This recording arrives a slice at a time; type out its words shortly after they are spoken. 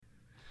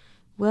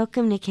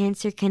Welcome to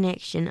Cancer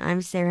Connection.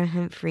 I'm Sarah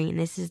Humphrey, and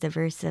this is the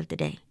verse of the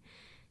day.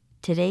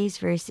 Today's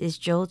verse is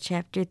Joel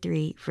chapter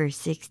 3, verse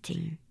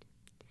 16.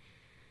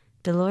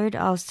 The Lord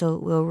also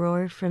will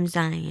roar from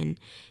Zion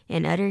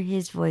and utter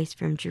his voice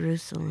from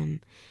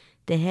Jerusalem.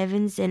 The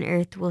heavens and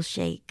earth will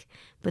shake,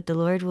 but the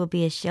Lord will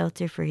be a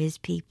shelter for his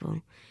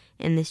people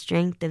and the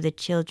strength of the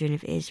children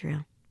of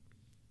Israel.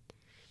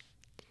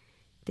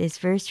 This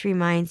verse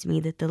reminds me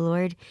that the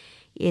Lord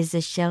is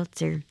a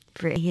shelter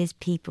for his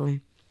people.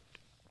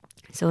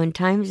 So in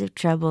times of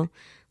trouble,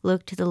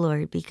 look to the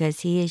Lord because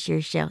he is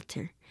your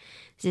shelter.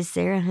 This is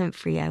Sarah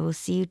Humphrey. I will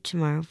see you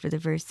tomorrow for the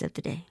verse of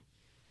the day.